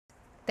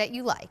that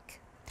you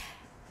like.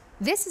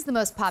 This is the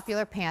most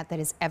popular pant that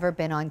has ever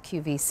been on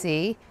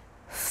QVC.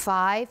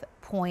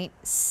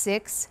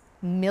 5.6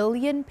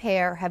 million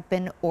pair have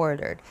been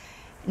ordered.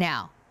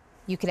 Now,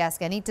 you could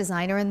ask any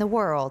designer in the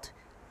world,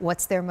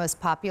 what's their most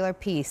popular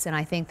piece? And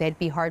I think they'd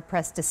be hard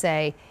pressed to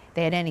say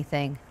they had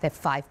anything that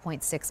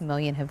 5.6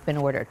 million have been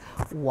ordered.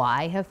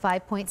 Why have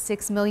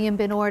 5.6 million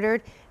been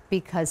ordered?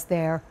 Because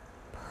they're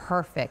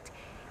perfect.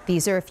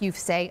 These are, if you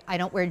say, I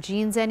don't wear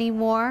jeans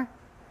anymore,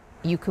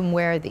 you can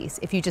wear these.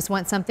 If you just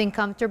want something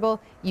comfortable,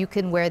 you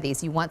can wear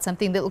these. You want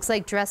something that looks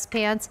like dress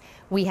pants,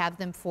 we have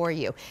them for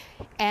you.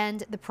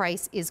 And the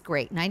price is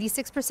great.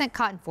 96%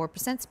 cotton,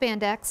 4%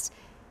 spandex.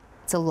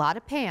 It's a lot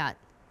of pant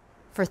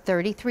for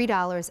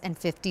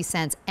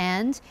 $33.50.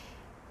 And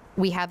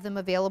we have them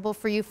available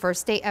for you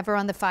first day ever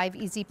on the 5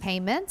 easy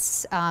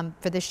payments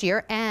for this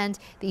year, and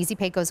the easy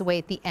pay goes away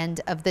at the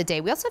end of the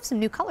day. We also have some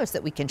new colors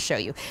that we can show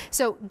you.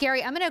 So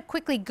Gary, I'm gonna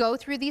quickly go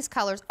through these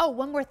colors. Oh,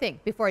 one more thing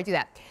before I do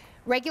that.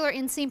 Regular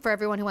inseam for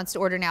everyone who wants to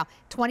order now,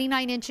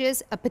 29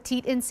 inches, a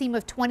petite inseam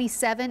of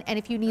 27, and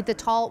if you need the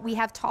tall, we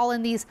have tall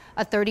in these,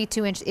 a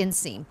 32-inch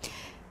inseam.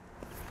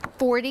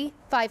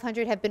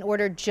 4,500 have been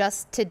ordered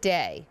just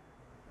today.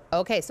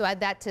 Okay, so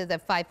add that to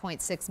the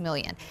 5.6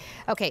 million.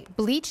 Okay,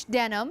 bleached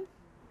denim.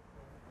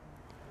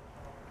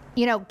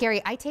 You know,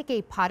 Gary, I take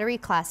a pottery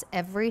class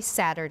every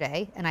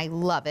Saturday, and I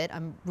love it.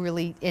 I'm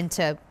really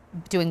into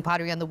doing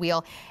pottery on the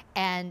wheel.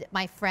 And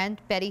my friend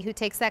Betty, who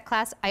takes that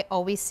class, I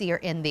always see her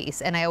in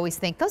these. And I always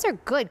think, those are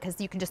good because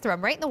you can just throw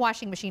them right in the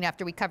washing machine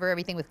after we cover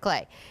everything with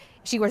clay.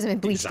 She wears them in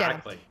bleached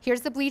denim.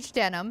 Here's the bleached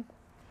denim.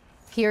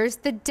 Here's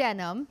the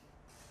denim.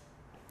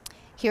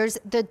 Here's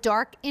the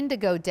dark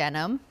indigo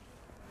denim.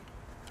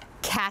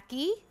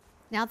 Khaki.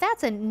 Now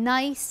that's a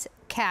nice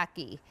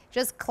khaki,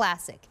 just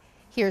classic.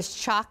 Here's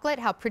chocolate,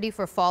 how pretty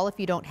for fall if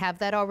you don't have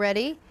that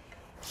already.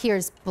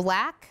 Here's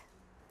black.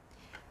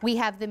 We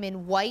have them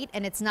in white,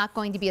 and it's not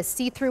going to be a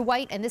see-through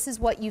white, and this is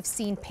what you've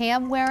seen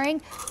Pam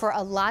wearing for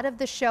a lot of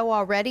the show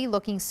already,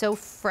 looking so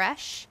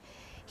fresh.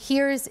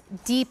 Here's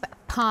deep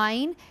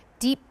pine.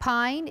 Deep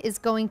pine is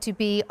going to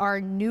be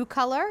our new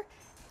color,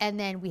 and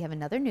then we have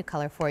another new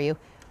color for you.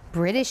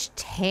 British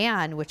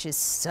tan, which is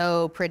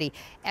so pretty.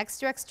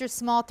 Extra, extra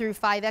small through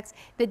 5X.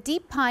 The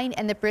deep pine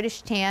and the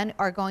British tan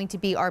are going to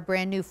be our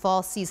brand new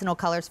fall seasonal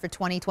colors for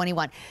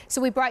 2021. So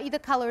we brought you the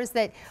colors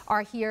that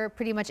are here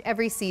pretty much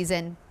every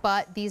season,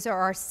 but these are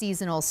our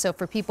seasonals. So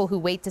for people who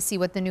wait to see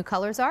what the new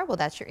colors are, well,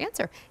 that's your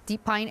answer.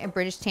 Deep pine and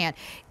British tan.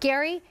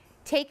 Gary,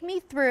 take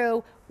me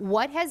through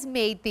what has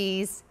made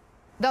these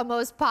the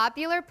most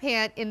popular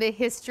pant in the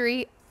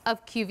history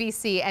of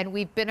QVC, and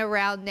we've been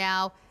around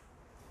now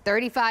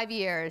 35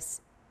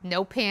 years.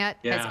 No pant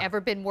has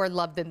ever been more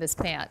loved than this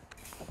pant.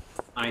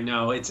 I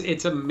know,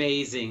 it's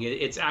amazing.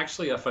 It's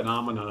actually a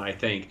phenomenon, I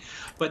think.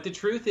 But the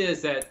truth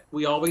is that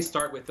we always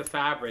start with the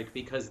fabric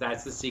because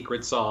that's the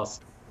secret sauce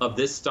of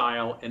this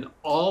style and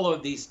all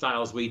of these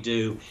styles we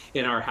do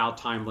in our How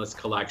Timeless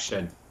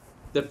collection.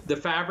 The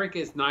fabric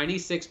is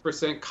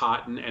 96%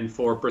 cotton and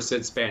 4%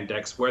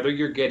 spandex, whether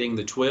you're getting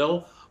the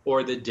twill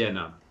or the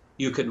denim.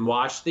 You can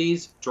wash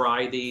these,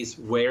 dry these,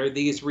 wear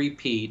these,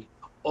 repeat.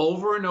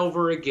 Over and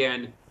over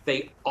again,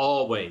 they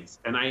always,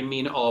 and I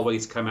mean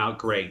always, come out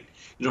great.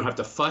 You don't have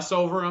to fuss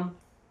over them.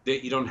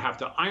 You don't have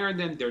to iron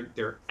them.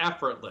 They're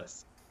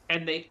effortless.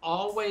 And they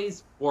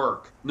always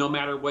work, no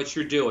matter what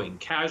you're doing.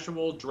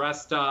 Casual,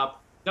 dressed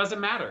up,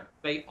 doesn't matter.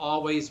 They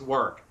always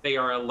work. They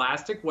are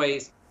elastic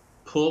waist,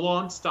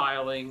 pull-on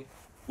styling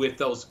with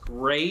those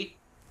great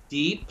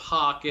deep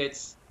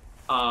pockets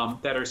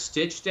that are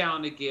stitched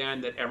down again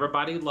that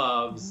everybody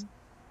loves.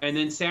 And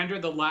then, Sandra,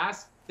 the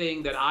last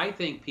thing that I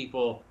think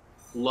people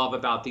love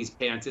about these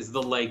pants is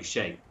the leg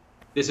shape.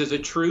 This is a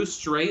true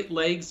straight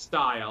leg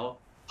style,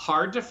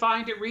 hard to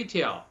find at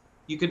retail.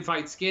 You can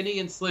find skinny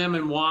and slim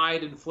and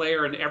wide and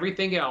flare and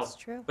everything else,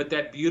 but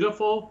that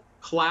beautiful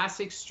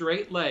classic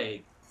straight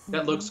leg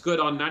that looks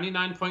good on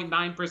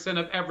 99.9%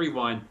 of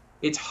everyone,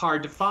 it's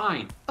hard to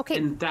find. Okay.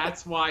 And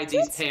that's why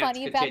these pants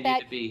continue to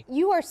be.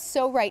 You are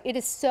so right. It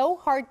is so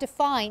hard to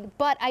find,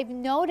 but I've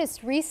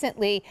noticed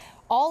recently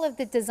all of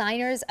the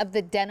designers of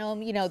the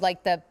denim, you know,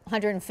 like the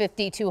 $150,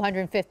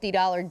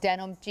 $250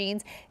 denim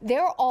jeans,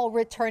 they're all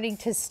returning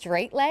to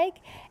straight leg.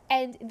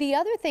 And the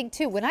other thing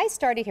too, when I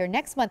started here,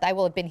 next month I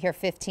will have been here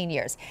 15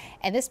 years,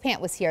 and this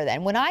pant was here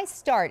then. When I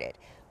started,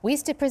 we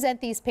used to present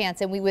these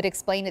pants and we would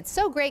explain it's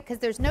so great because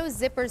there's no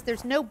zippers,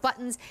 there's no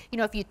buttons. You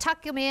know, if you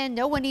tuck them in,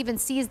 no one even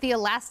sees the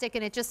elastic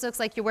and it just looks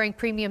like you're wearing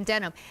premium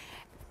denim.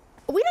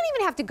 We don't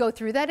even have to go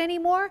through that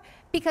anymore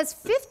because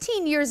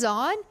 15 years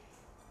on,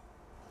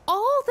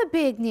 all the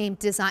big name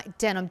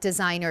denim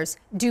designers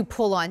do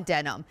pull-on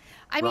denim.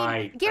 I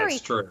mean, Gary,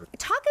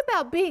 talk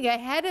about being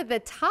ahead of the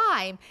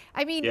time.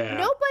 I mean,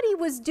 nobody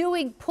was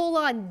doing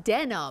pull-on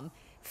denim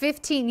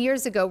 15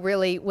 years ago,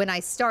 really, when I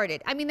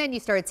started. I mean, then you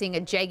started seeing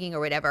a jegging or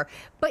whatever.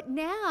 But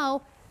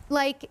now,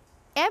 like,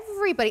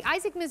 everybody,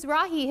 Isaac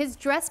Mizrahi, his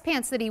dress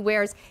pants that he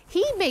wears,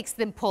 he makes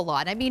them pull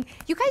on. I mean,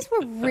 you guys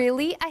were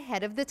really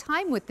ahead of the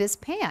time with this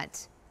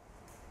pant.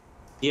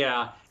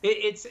 Yeah,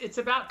 it's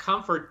about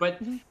comfort, but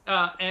And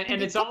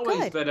and they it's look always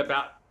good. been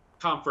about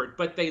comfort,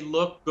 but they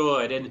look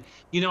good. And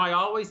I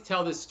always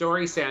tell this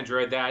story,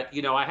 Sandra, that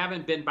I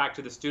haven't been back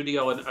to the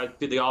studio and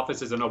to the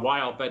offices in a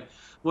while, but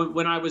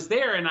when I was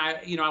there and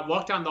I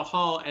walked down the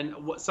hall and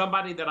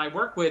somebody that I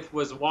work with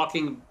was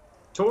walking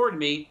toward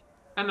me,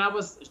 and I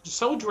was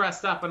so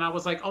dressed up, and I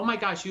was like, "Oh my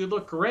gosh, you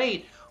look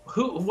great.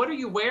 What are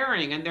you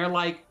wearing?" And they're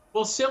like,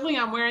 "Well, silly,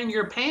 I'm wearing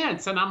your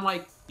pants." And I'm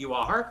like, "You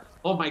are?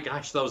 Oh my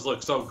gosh, those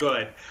look so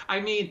good." I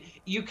mean,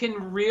 you can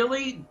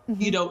really, Hmm.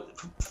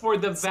 for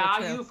the So true.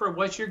 value for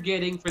what you're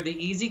getting, for the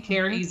easy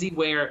care, Hmm. easy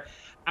wear,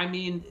 I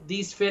mean,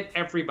 these fit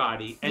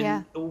everybody.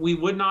 Yeah, And we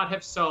would not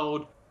have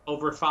sold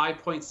over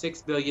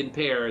 5.6 billion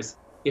pairs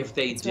if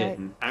they that's right.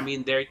 didn't. I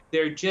mean,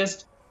 they're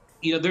just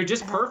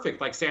Uh, perfect,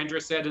 like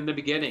Sandra said in the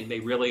beginning. They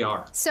really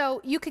are.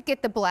 So you could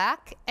get the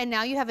black, and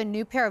now you have a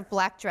new pair of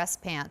black dress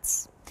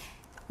pants.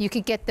 You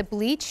could get the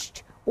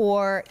bleached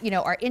or,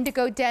 our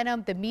indigo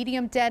denim, the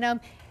medium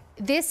denim.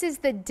 This is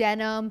the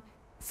denim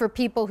for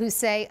people who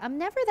say, I'm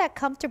never that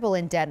comfortable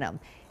in denim,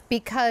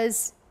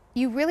 because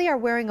you really are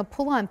wearing a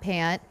pull-on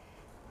pant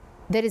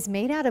that is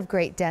made out of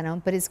great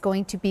denim, but is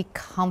going to be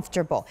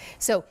comfortable.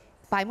 So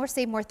buy more,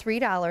 save more,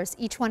 $3.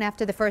 Each one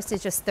after the first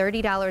is just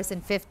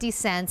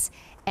 $30.50,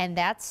 and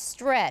that's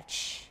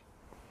stretch.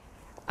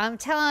 I'm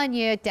telling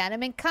you,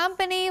 Denim and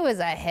Company was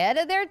ahead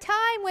of their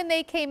time when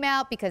they came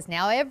out, because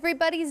now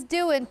everybody's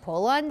doing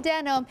pull-on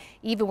denim.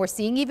 We're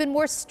seeing even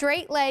more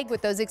straight leg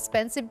with those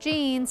expensive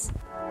jeans.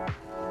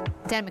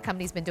 Denim and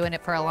Company's been doing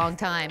it for a long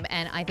time,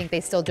 and I think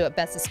they still do it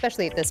best,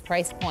 especially at this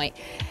price point.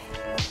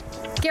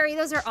 Gary,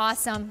 those are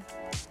awesome.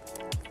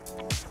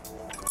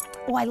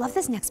 Oh, I love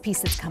this next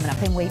piece that's coming up.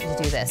 I'm waiting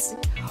to do this.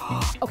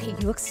 Okay,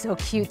 you look so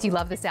cute. Do you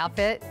love this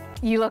outfit?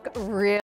 You look really